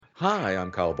Hi, I'm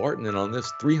Kyle Barton, and on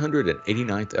this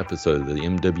 389th episode of the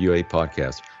MWA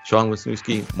podcast, Sean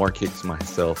Wisniewski, Mark Hicks, and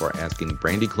myself are asking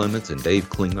Brandy Clements and Dave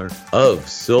Klingler of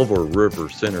Silver River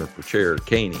Center for Chair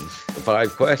Caning the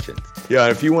 5 questions. Yeah,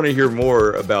 and if you want to hear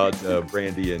more about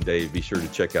Brandy and Dave, be sure to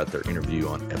check out their interview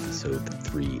on episode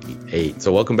 388.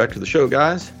 So welcome back to the show,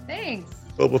 guys. Thanks.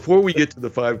 Well, before we get to the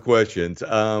 5 questions,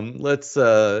 let's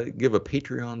give a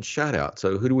Patreon shout out.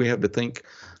 So who do we have to thank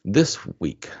this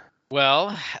week? Well,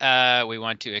 we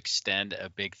want to extend a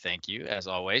big thank you, as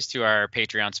always, to our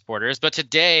Patreon supporters. But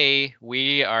today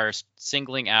we are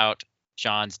singling out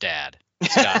Sean's dad,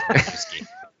 Scott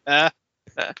Wisniewski.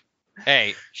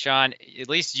 Hey, Sean, at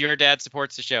least your dad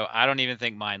supports the show. I don't even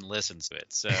think mine listens to it.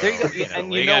 So, there you go.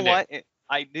 And you know what?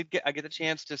 I get the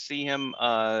chance to see him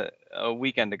a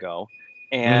weekend ago,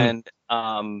 and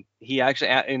he actually,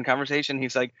 in conversation,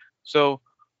 he's like, "So,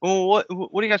 what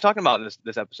are you guys talking about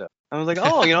this episode?" I was like,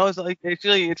 "Oh, it's like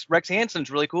actually it's Rex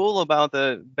Hansen's really cool about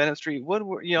the Bennett Street Wood,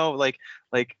 give him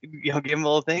a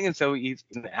little thing." And so he's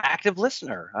an active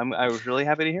listener. I was really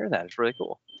happy to hear that. It's really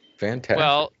cool. Fantastic.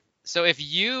 Well, so if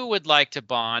you would like to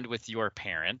bond with your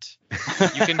parent,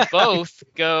 you can both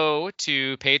go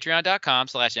to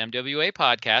patreon.com/MWA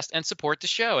podcast and support the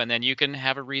show. And then you can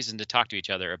have a reason to talk to each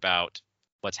other about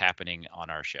what's happening on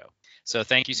our show. So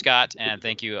thank you, Scott, and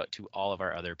thank you to all of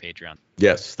our other Patreons.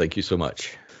 Yes, thank you so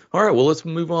much. All right, well, let's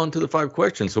move on to the 5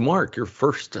 questions. So, Mark, you're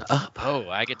first up. Oh,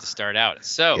 I get to start out.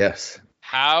 So, yes.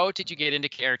 How did you get into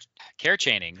chair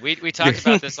chaining? We talked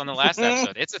about this on the last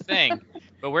episode. It's a thing,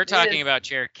 but we're talking about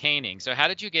chair caning. So how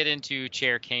did you get into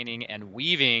chair caning and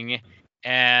weaving?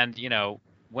 And,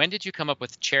 when did you come up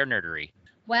with chair nerdery?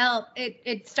 Well,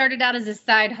 it started out as a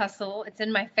side hustle. It's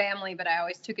in my family, but I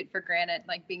always took it for granted,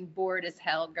 like being bored as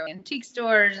hell going to antique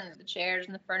stores and the chairs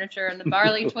and the furniture and the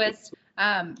barley twist.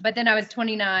 But then I was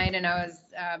 29 and I was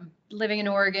living in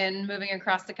Oregon, moving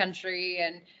across the country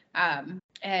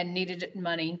and needed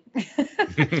money.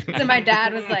 So my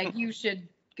dad was like, "You should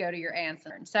go to your aunt's."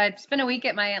 So I spent a week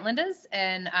at my Aunt Linda's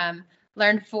and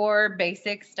learned 4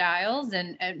 basic styles,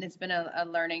 and it's been a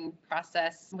learning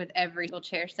process with every single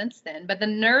chair since then. But the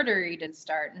nerdery didn't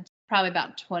start until probably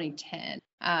about 2010,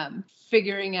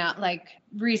 figuring out,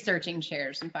 researching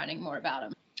chairs and finding more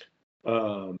about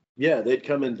them. Yeah, they'd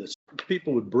come in,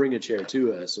 people would bring a chair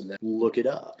to us and then look it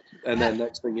up. And then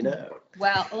next thing you know.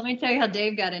 Well, let me tell you how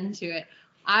Dave got into it.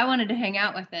 I wanted to hang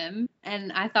out with him,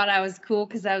 and I thought I was cool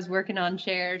because I was working on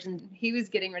chairs, and he was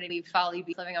getting ready to leave Folly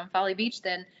Beach, living on Folly Beach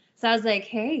then. So I was like,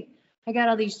 "Hey, I got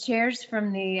all these chairs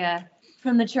from the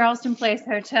Charleston Place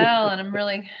Hotel, and I'm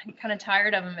really kind of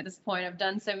tired of them at this point. I've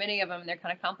done so many of them, they're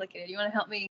kind of complicated. You want to help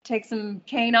me take some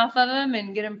cane off of them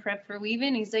and get them prepped for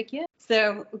weaving?" He's like, "Yeah."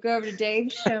 So we'll go over to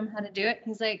Dave, show him how to do it.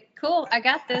 He's like, "Cool, I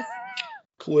got this."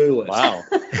 Clueless. Wow.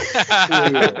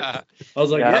 Clueless. I was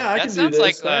like, "Yeah, I can do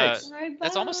this."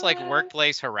 That's almost like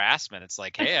workplace harassment. It's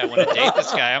like, "Hey, I want to date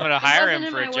this guy. I'm going to hire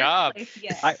him for a job."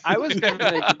 I was going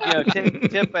to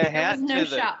tip a hat to the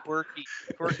shop. quirky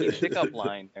pickup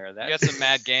line there. You got some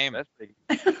mad game. That's big.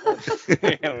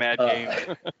 Yeah, mad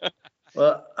game.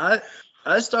 Well,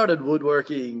 I started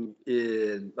woodworking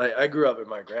I grew up with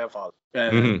my grandfather.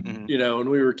 And, when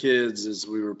we were kids, as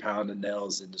we were pounding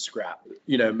nails into scrap,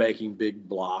 making big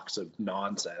blocks of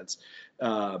nonsense.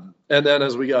 And then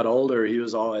as we got older, he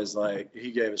was always like,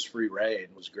 he gave us free reign.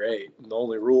 It was great. And the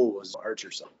only rule was hurt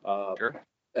yourself. Sure.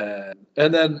 And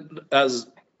then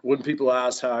when people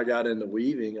ask how I got into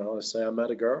weaving, I always say I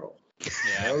met a girl.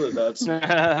 Yeah. That's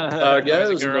how it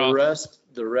goes. And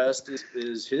the rest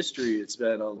is history. It's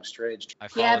been a strange.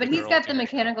 Yeah, but he's got the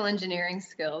mechanical engineering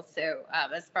skills. So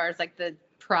as far as the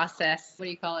process, what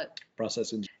do you call it?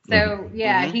 Process engineering.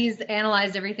 So he's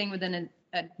analyzed everything within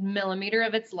a millimeter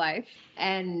of its life.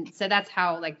 And so that's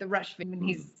how the rush,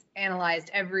 he's analyzed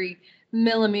every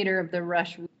millimeter of the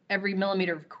rush, every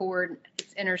millimeter of cord,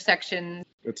 its intersection.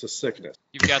 It's a sickness.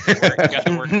 You've got the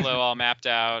workflow all mapped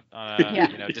out,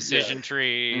 decision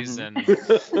trees and.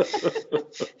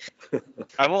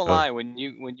 I won't lie. When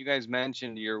you guys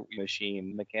mentioned your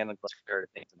machine, mechanical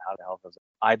things, and how to help us,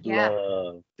 I'd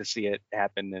love to see it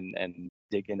happen and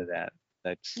dig into that.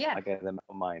 That's I got them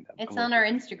in mind. It's on our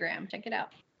Instagram. Check it out.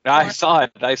 I saw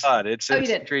it. It's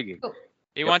intriguing. Cool.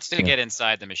 He wants to get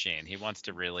inside the machine. He wants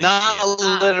to really. Not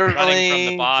literally. Running from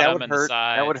the bottom that would and hurt. the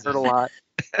sides. That would hurt a lot.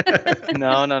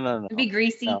 No. It'd be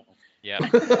greasy. No. Yeah.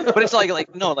 But it's it'd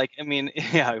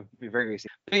be very greasy.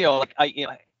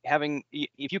 Having,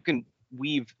 if you can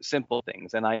weave simple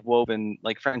things, and I've woven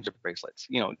friendship bracelets,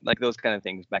 those kind of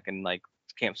things back in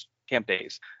camp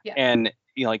days. Yeah. And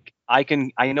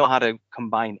I know how to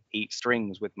combine 8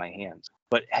 strings with my hands.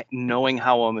 but knowing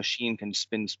how a machine can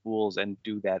spin spools and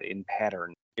do that in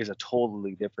pattern is a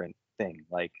totally different thing.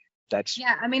 Like that's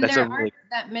I mean, that's there a really aren't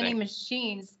that many thing.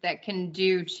 machines that can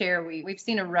do chair weave. We've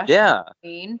seen a Russian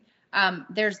machine.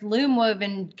 There's loom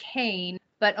woven cane,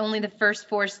 but only the first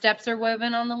 4 steps are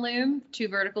woven on the loom, 2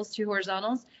 verticals, 2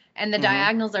 horizontals, and the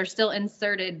diagonals are still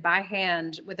inserted by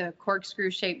hand with a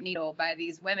corkscrew shaped needle by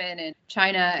these women in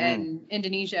China and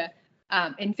Indonesia.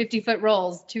 In 50-foot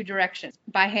rolls, 2 directions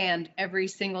by hand, every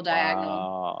single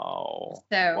diagonal.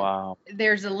 Wow. So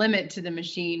there's a limit to the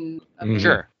machine.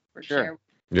 Sure. Sure.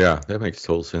 Yeah, that makes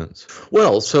total sense.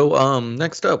 Well, so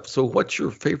next up, so what's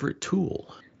your favorite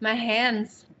tool? My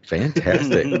hands.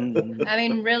 Fantastic. I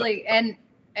mean, really, and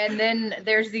then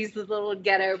there's these little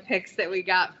ghetto picks that we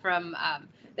got from.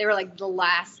 They were like the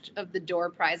last of the door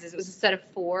prizes. It was a set of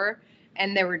 4,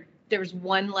 and there was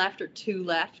 1 left or 2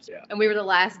 left, and we were the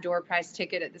last door prize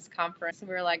ticket at this conference, and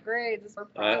we were like, great, this is our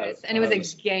prize, and it was a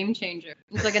game changer. It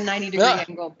was like a 90-degree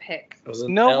angle pick. It was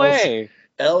an No way.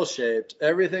 L-shaped.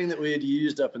 Everything that we had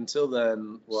used up until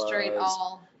then was Straight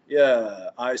awl.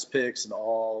 Yeah, ice picks and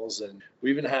awls, and we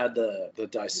even had the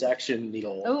dissection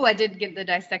needle. Oh, I did get the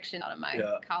dissection out of my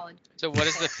college. So what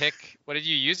is the pick? What did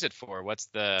you use it for? What's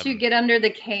the? To get under the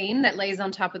cane that lays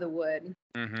on top of the wood.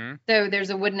 Mm-hmm. So there's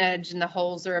a wooden edge, and the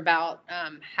holes are about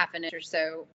half an inch or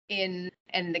so in,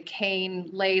 and the cane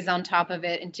lays on top of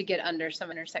it, and to get under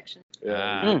some intersection.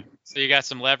 So you got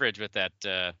some leverage with that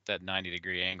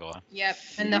 90-degree angle. Huh? Yep,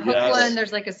 and the hook one,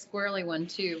 there's like a squirrely one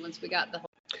too. Once we got the hook.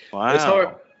 Wow. It's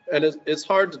hard, and it's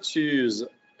hard to choose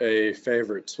a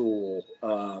favorite tool.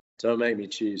 Don't make me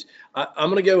choose. I'm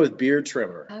gonna go with beard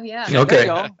trimmer. Oh yeah. Okay.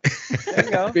 There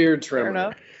you go. Beard Fair trimmer.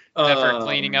 enough. Is that for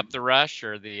cleaning up the rush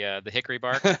or the hickory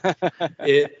bark?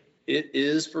 It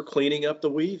is for cleaning up the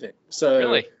weaving. So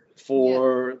Really?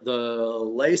 for the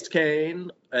laced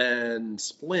cane and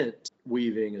splint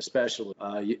weaving especially,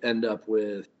 you end up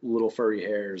with little furry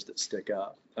hairs that stick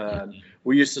up.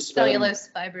 We used to spend Cellulose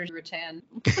fibers rattan.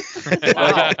 like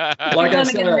I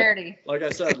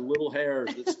Nerdy. said, little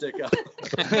hairs that stick up.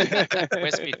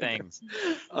 Wispy things.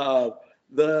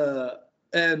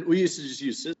 And we used to just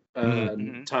use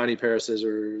scissors, tiny pair of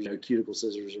scissors, cuticle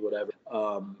scissors or whatever.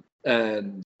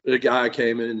 And a guy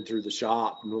came in through the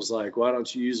shop and was like, "Why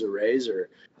don't you use a razor?"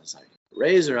 I was like,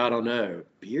 "Razor? I don't know.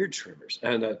 Beard trimmers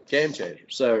and a game changer."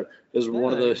 So it's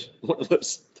one of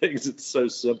those things that's so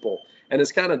simple and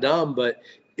it's kind of dumb, but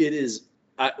it is.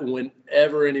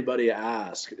 Whenever anybody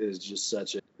asks, is just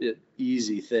such an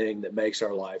easy thing that makes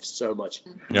our life so much.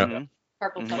 Yeah.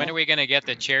 When are we going to get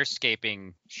the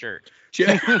chairscaping shirt?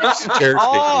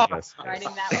 Chairscaping, yes. Writing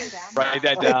that one down. Write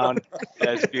that down.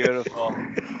 That's beautiful.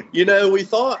 We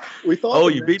thought. Oh,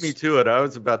 you beat me to it. I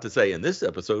was about to say, in this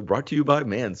episode, brought to you by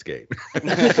Manscaped.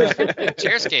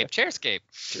 Chairscape.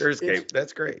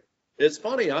 That's great. It's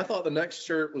funny. I thought the next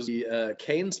shirt was the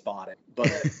cane spotting,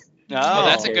 but Oh,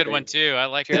 that's a good one too. I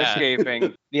like that.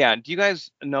 Chairscaping. Yeah. Do you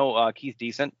guys know Keith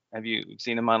Decent? Have you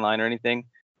seen him online or anything?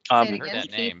 Say it Heard again,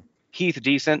 that name. Keith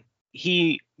Decent.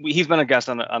 He's been a guest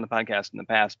on the podcast in the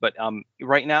past, but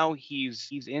right now he's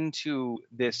into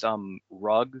this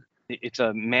rug. It's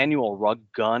a manual rug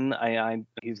gun.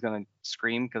 He's gonna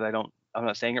scream because I'm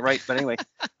not saying it right, but anyway,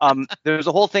 there's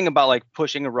a whole thing about like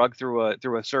pushing a rug through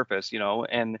a surface,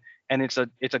 and it's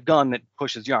a gun that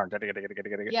pushes yarn.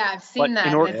 Yeah, I've seen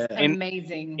that. It's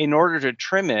amazing. In order to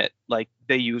trim it, like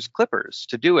they use clippers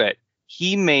to do it.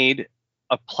 He made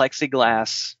a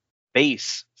plexiglass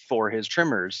base for his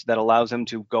trimmers that allows him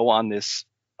to go on this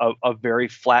a very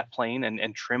flat plane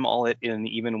and trim all it in an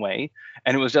even way.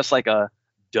 And it was just like a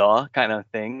duh kind of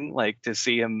thing, like to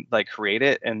see him like create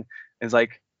it, and it's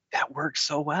like that works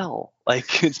so well.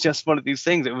 Like it's just one of these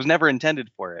things. It was never intended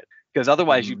for it, because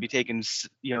otherwise you'd be taking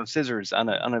scissors on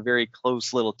a very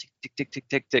close little tick tick tick tick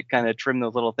tick tick kind of trim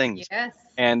those little things. Yes.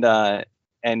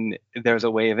 And there's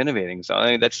a way of innovating. So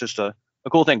I mean, that's just a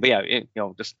cool thing. But yeah,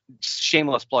 just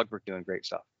shameless plug for doing great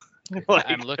stuff.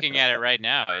 I'm looking at it right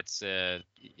now. It's a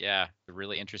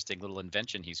really interesting little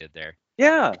invention he did there.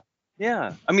 Yeah.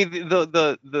 I mean,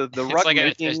 the rug like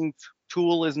making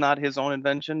tool is not his own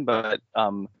invention, but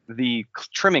the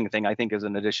trimming thing I think is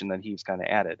an addition that he's kind of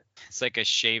added. It's like a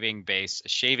shaving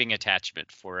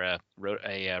attachment for a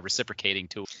reciprocating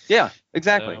tool. Yeah,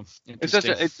 exactly. So, it's just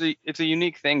it's a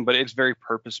unique thing, but it's very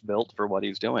purpose built for what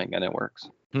he's doing, and it works.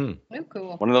 Oh,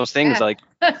 cool. One of those things like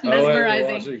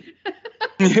mesmerizing.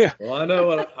 Yeah. Well,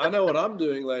 I know what I'm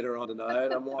doing later on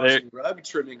tonight. I'm watching rug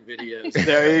trimming videos.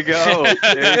 There you go.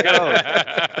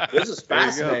 This is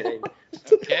fascinating.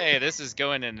 Okay, this is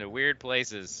going into weird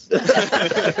places.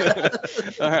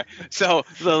 All right. So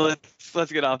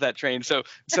let's get off that train. So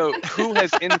who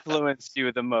has influenced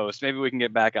you the most? Maybe we can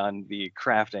get back on the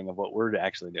crafting of what we're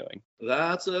actually doing.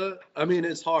 I mean,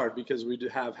 it's hard because we do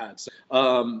have had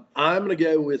some. I'm going to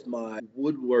go with my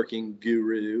woodworking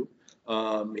guru.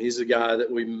 He's a guy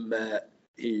that we met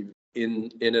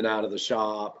in and out of the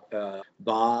shop,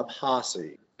 Bob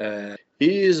Hasse.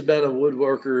 He's been a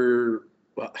woodworker,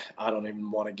 I don't even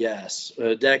want to guess,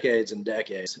 decades and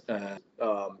decades.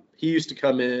 He used to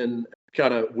come in,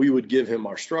 we would give him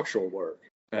our structural work.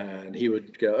 And he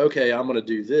would go, okay, I'm going to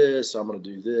do this, I'm going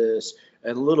to do this.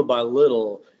 And little by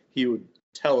little, he would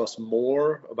tell us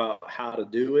more about how to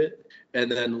do it and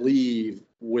then leave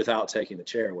without taking the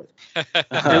chair with him.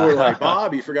 And we're like,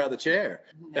 Bob, you forgot the chair.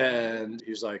 And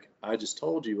he's like, I just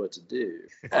told you what to do.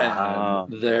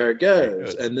 And there it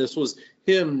goes. And this was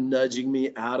him nudging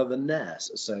me out of the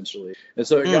nest, essentially. And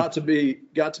so it got to be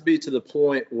to the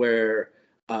point where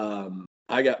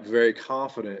I got very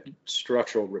confident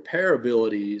structural repair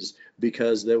abilities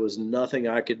because there was nothing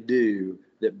I could do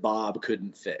that Bob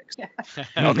couldn't fix.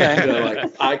 Okay.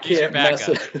 Like, I can't mess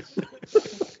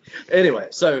it. Anyway,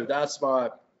 so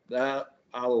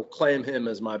I will claim him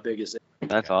as my biggest.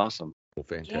 That's awesome. Well,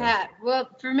 fantastic. Yeah, well,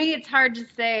 for me, it's hard to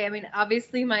say. I mean,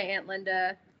 obviously my Aunt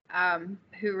Linda,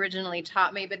 who originally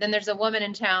taught me, but then there's a woman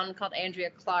in town called Andrea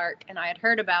Clark, and I had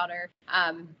heard about her.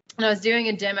 And I was doing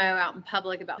a demo out in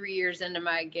public about 3 years into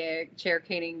my chair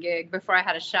caning gig, before I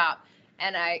had a shop.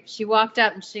 And she walked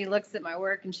up and she looks at my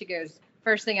work and she goes,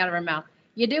 first thing out of her mouth,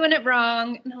 "You're doing it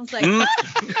wrong." And I was like,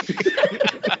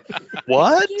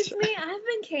 What? Excuse me, I've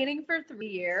been caning for 3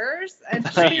 years. And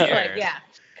she's 3 years. like, yeah,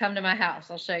 come to my house.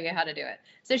 I'll show you how to do it.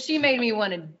 So she made me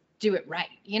want to do it right.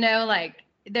 Like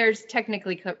there's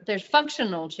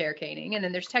functional chair caning, and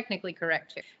then there's technically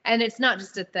correct chair. And it's not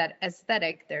just that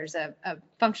aesthetic. There's a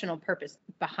functional purpose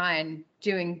behind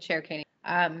doing chair caning.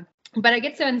 But I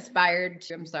get so inspired.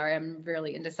 I'm sorry, I'm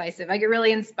really indecisive. I get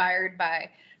really inspired by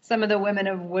some of the women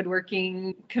of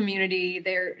woodworking community.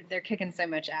 They're kicking so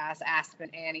much ass.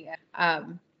 Aspen, Annie.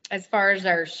 As far as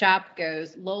our shop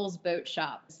goes, Lowell's Boat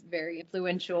Shop is very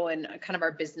influential in kind of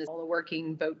our business. The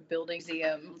Working Boat Building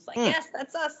Museum. It's like, yes,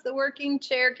 that's us, the Working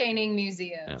Chair Caning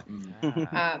Museum.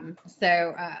 Yeah.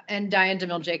 And Diane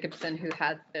DeMille Jacobson, who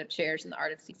had the chairs in the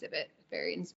artist exhibit.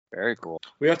 Very cool.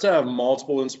 We have to have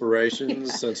multiple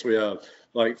inspirations since we have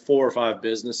like 4 or 5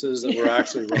 businesses that we're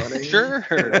actually running. Sure.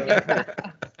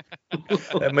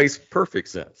 That makes perfect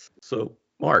sense. So,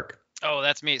 Mark. Oh,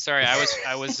 that's me. Sorry,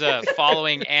 I was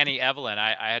following Annie Evelyn.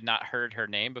 I had not heard her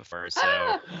name before, so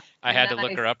I had to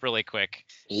look her up really quick.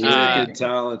 Wicked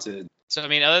talented. So, I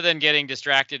mean, other than getting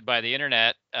distracted by the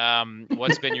internet,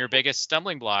 what's been your biggest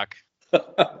stumbling block?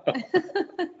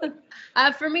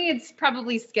 For me, it's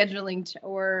probably scheduling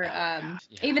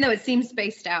even though it seems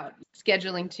spaced out,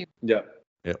 scheduling too. Yeah.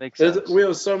 Makes sense.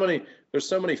 There's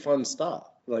so many fun stuff,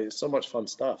 like so much fun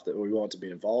stuff that we want to be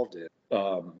involved in.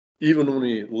 Even when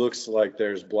it looks like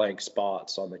there's blank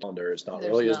spots on the calendar, it's not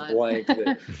really as blank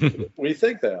that we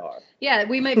think they are. Yeah,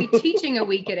 we might be teaching a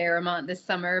week at Aramont this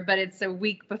summer, but it's a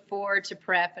week before to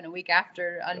prep and a week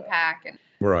after to unpack,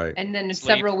 and then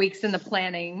several weeks in the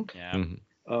planning. Yeah.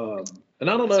 Mm-hmm. And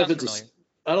I don't know if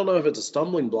it's a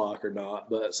stumbling block or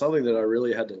not, but something that I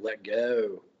really had to let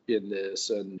go in this,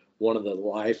 and one of the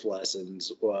life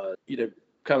lessons was,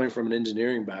 coming from an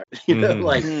engineering background,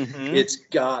 it's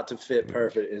got to fit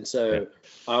perfect. And so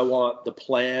I want the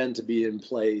plan to be in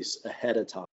place ahead of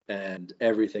time and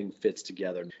everything fits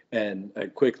together. And I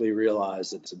quickly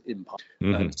realized it's an impossible.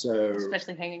 Mm-hmm. And so,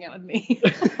 especially hanging out with me.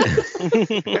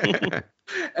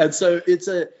 And so it's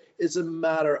a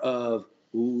matter of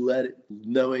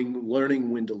learning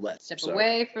when to let Step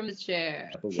away from the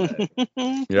chair.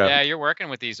 Yeah, you're working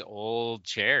with these old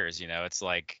chairs, it's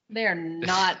like they're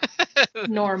not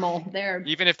normal.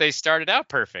 Even if they started out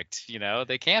perfect,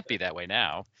 they can't be that way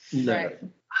now. No. Right.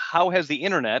 How has the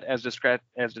internet, as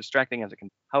distracting as it can,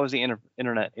 how has the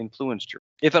internet influenced you,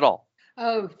 if at all?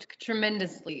 Oh,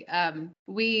 tremendously. I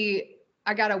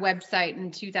got a website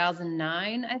in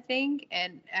 2009, I think,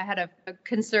 and I had a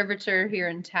conservator here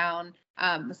in town.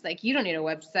 Was like, you don't need a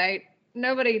website.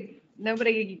 Nobody,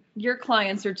 your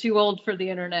clients are too old for the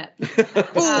internet.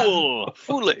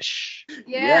 Foolish.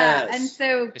 Yeah. Yes. And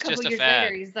so a It's couple just a years fad.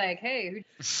 later, he's like, hey,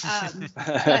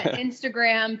 but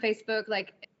Instagram, Facebook,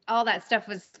 like all that stuff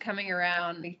was coming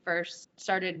around. We first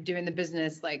started doing the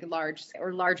business like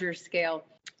larger scale.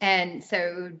 And so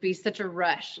it would be such a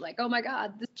rush, like, oh my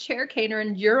God, this chair caner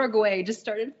in Uruguay just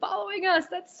started following us.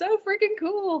 That's so freaking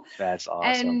cool. That's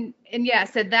awesome. And yeah,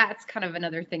 so that's kind of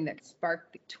another thing that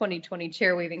sparked the 2020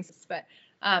 chair weaving. But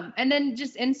and then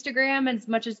just Instagram, as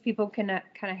much as people can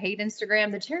kind of hate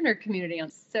Instagram, the chair nerd community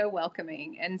is so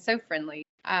welcoming and so friendly.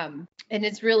 And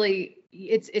it's really,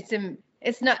 we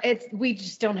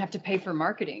just don't have to pay for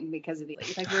marketing because of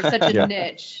these. Like, we're such a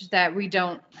niche that we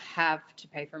don't have to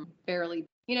pay for barely.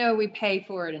 We pay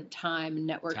for it in time and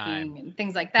networking and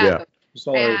things like that. Yeah. But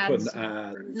So we're putting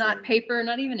ads, not paper,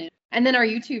 not even it. And then our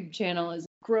YouTube channel is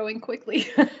growing quickly.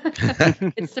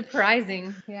 It's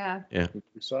surprising. Yeah.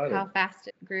 Excited. How fast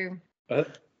it grew.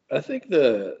 I think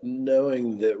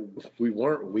knowing that we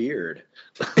weren't weird,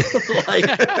 like,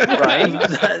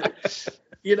 right?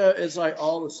 It's like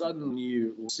all of a sudden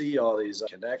you see all these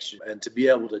connections, and to be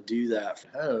able to do that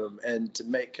from home and to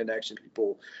make connections with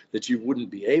people that you wouldn't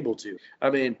be able to. I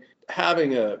mean,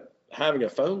 having a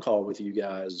phone call with you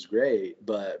guys is great,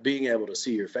 but being able to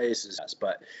see your faces,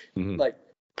 but like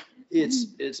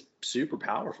it's super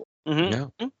powerful.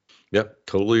 Mm-hmm. Yeah.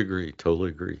 Totally agree. Go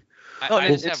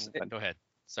ahead.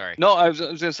 Sorry. No, I was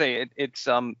gonna say it's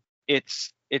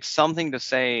something to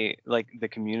say, like, the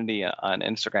community on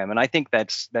Instagram, and I think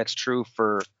that's true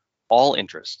for all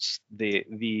interests. The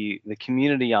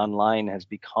community online has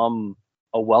become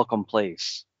a welcome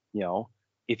place.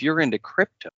 If you're into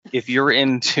crypto, if you're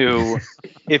into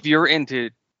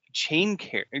chain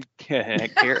chair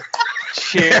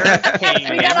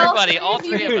caning, everybody, all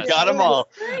three of us got them all.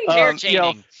 Chair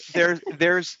chaining.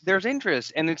 There's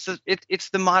interest, and it's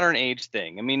the modern age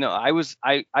thing. I mean, I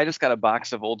just got a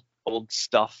box of old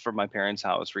stuff from my parents'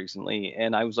 house recently,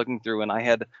 and I was looking through, and I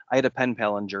had a pen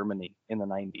pal in Germany in the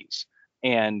 90s,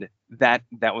 and that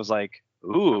was like,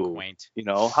 ooh, how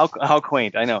quaint. How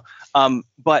quaint. I know.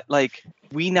 But like,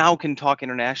 we now can talk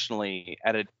internationally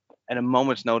at a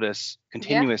moment's notice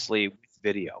continuously with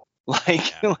video.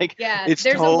 It's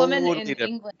there's totally a woman in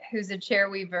different. England who's a chair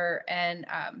weaver, and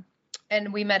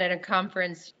we met at a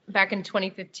conference back in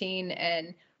 2015,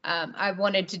 and I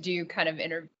wanted to do kind of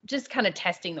just kind of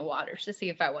testing the waters to see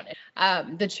if I wanted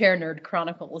the Chair Nerd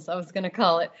Chronicles, I was going to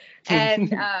call it. And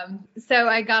so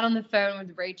I got on the phone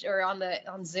with Rachel, or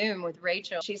on Zoom with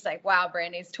Rachel. She's like, wow,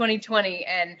 Brandy, it's 2020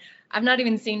 and I've not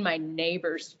even seen my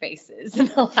neighbors' faces in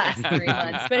the last 3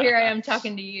 months, but here I am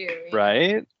talking to you.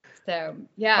 Right. So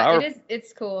yeah,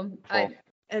 it's cool.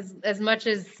 As much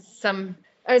as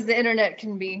the internet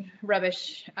can be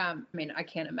rubbish. I mean, I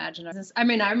can't imagine. I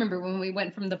remember when we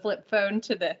went from the flip phone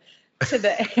to the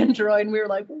Android, and we were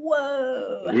like,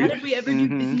 whoa, how did we ever do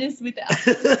business without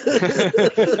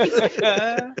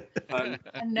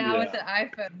and now with the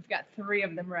iPhone, we've got 3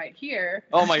 of them right here.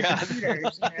 Oh my God.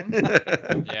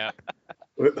 Yeah.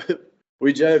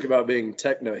 We joke about being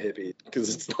techno hippie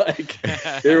because it's like,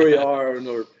 here we are, and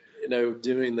we're,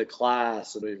 doing the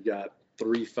class, and we've got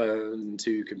 3 phones and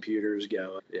 2 computers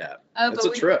going. Yeah, it's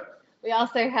a trip. We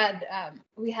also had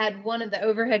one of the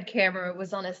overhead camera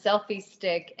was on a selfie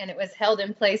stick, and it was held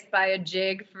in place by a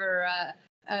jig for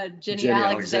a Jenny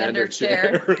Alexander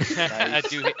chair. A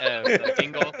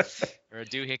dingle or a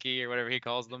doohickey or whatever he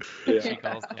calls them. Yeah. She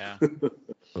calls them. Yeah.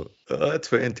 That's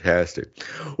fantastic.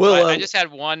 Well, I just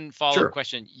had one follow-up sure.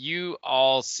 question. You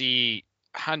all see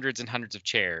hundreds and hundreds of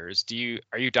chairs.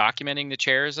 Are you documenting the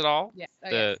chairs at all? Yes.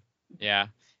 Yeah.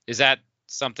 Is that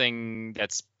something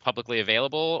that's publicly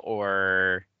available,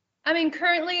 or? I mean,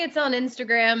 currently it's on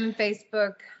Instagram,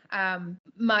 Facebook,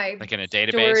 my like in a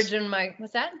database? storage and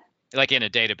what's that? Like in a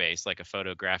database, like a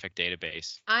photographic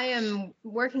database. I am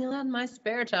working on that in my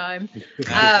spare time.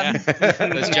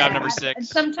 That's job number 6. And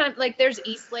sometimes, like, there's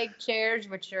Eastlake chairs,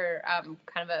 which are kind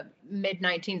of a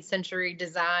mid-19th century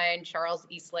design. Charles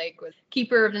Eastlake was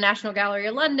keeper of the National Gallery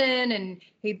of London, and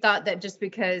he thought that just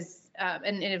because,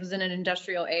 and it was in an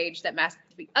industrial age, that masks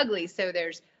to be ugly. So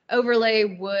there's overlay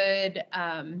wood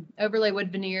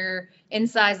veneer,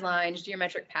 incise lines,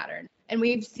 geometric pattern. And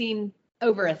we've seen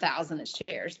over 1,000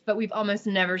 chairs, but we've almost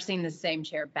never seen the same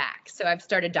chair back. So I've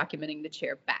started documenting the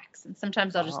chair backs, and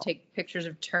sometimes I'll just take pictures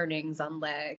of turnings on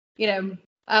legs.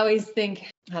 I always think,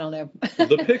 I don't know.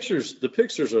 The pictures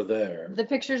are there. The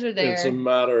pictures are there. It's a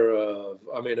matter of,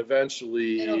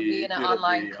 eventually It'll be in an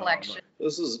online collection.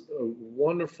 This is a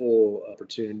wonderful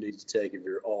opportunity to take of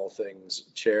your all things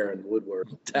chair and woodwork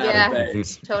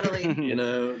database. Yeah, totally.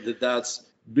 That's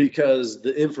because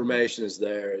the information is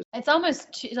there. It's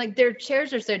almost like their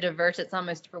chairs are so diverse. It's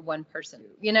almost for one person,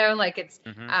 like it's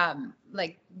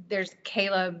like there's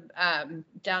Caleb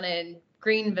down in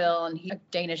Greenville, and he's a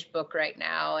Danish book right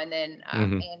now. And then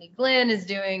Andy Glenn is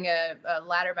doing a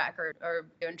ladderback or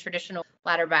doing traditional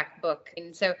ladderback book.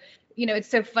 And so, it's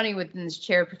so funny within this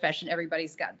chair profession,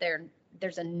 everybody's got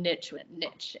there's a niche.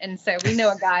 And so we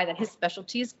know a guy that his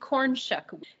specialty is corn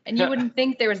shuck. And you wouldn't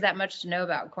think there was that much to know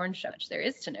about corn shucks. There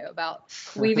is to know about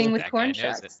weaving with corn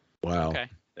shucks. Wow. Okay.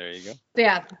 There you go. So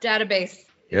yeah, database.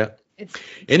 Yeah. It's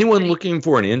Anyone looking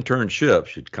for an internship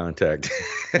should contact.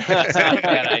 That's not a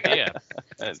bad idea.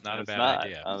 That's not a bad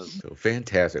idea. So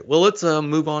fantastic. Well, let's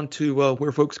move on to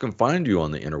where folks can find you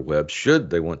on the interwebs should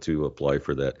they want to apply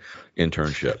for that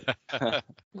internship.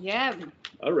 Yeah.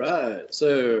 All right.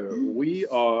 So we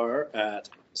are at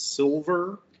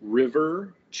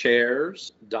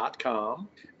silverriverchairs.com.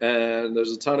 And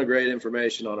there's a ton of great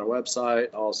information on our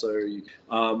website. Also,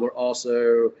 we're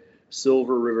also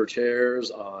Silver River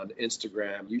Chairs on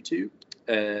Instagram, YouTube,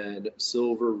 and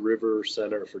Silver River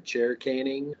Center for Chair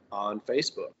Caning on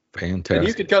Facebook.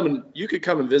 Fantastic. And you could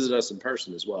come and visit us in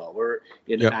person as well. We're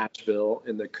in Asheville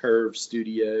in the Curve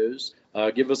Studios.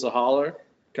 Give us a holler.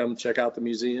 Come check out the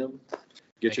museum.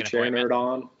 Get your chair nerd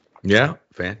on. Yeah,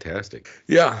 fantastic.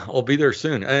 Yeah, I'll be there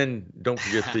soon. And don't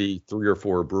forget the 3 or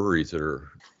 4 breweries that are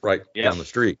right down the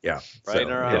street. Yeah. Right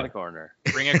around the corner.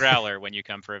 Bring a growler when you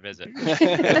come for a visit.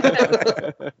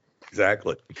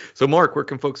 Exactly. So, Mark, where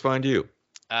can folks find you?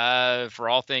 For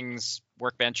all things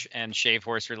workbench and shave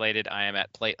horse related, I am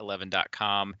at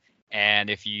plate11.com. And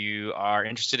if you are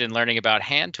interested in learning about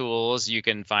hand tools, you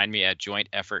can find me at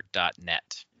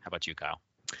jointeffort.net. How about you, Kyle?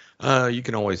 You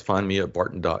can always find me at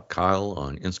barton.kyle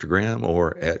on Instagram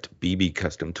or at BB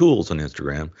Custom Tools on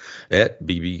Instagram at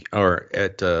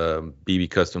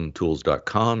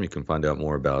bbcustomtools.com. You can find out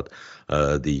more about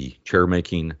the chair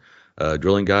making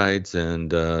drilling guides and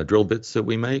drill bits that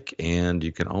we make. And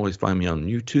you can always find me on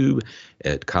YouTube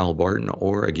at Kyle Barton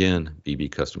or, again,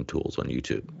 BB Custom Tools on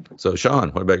YouTube. So, Sean,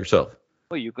 what about yourself?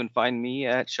 Well, you can find me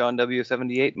at Sean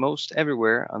W78 most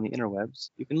everywhere on the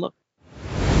interwebs. You can look.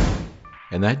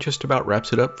 And that just about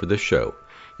wraps it up for this show.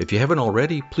 If you haven't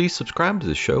already, please subscribe to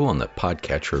the show on the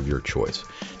podcatcher of your choice.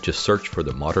 Just search for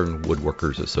the Modern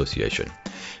Woodworkers Association.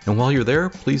 And while you're there,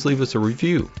 please leave us a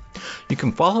review. You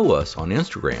can follow us on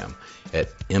Instagram at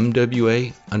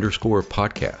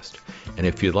MWA_podcast. And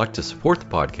if you'd like to support the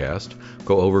podcast,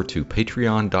 go over to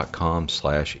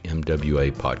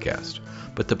patreon.com/MWA podcast.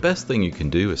 But the best thing you can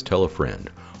do is tell a friend.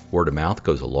 Word of mouth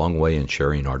goes a long way in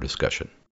sharing our discussion.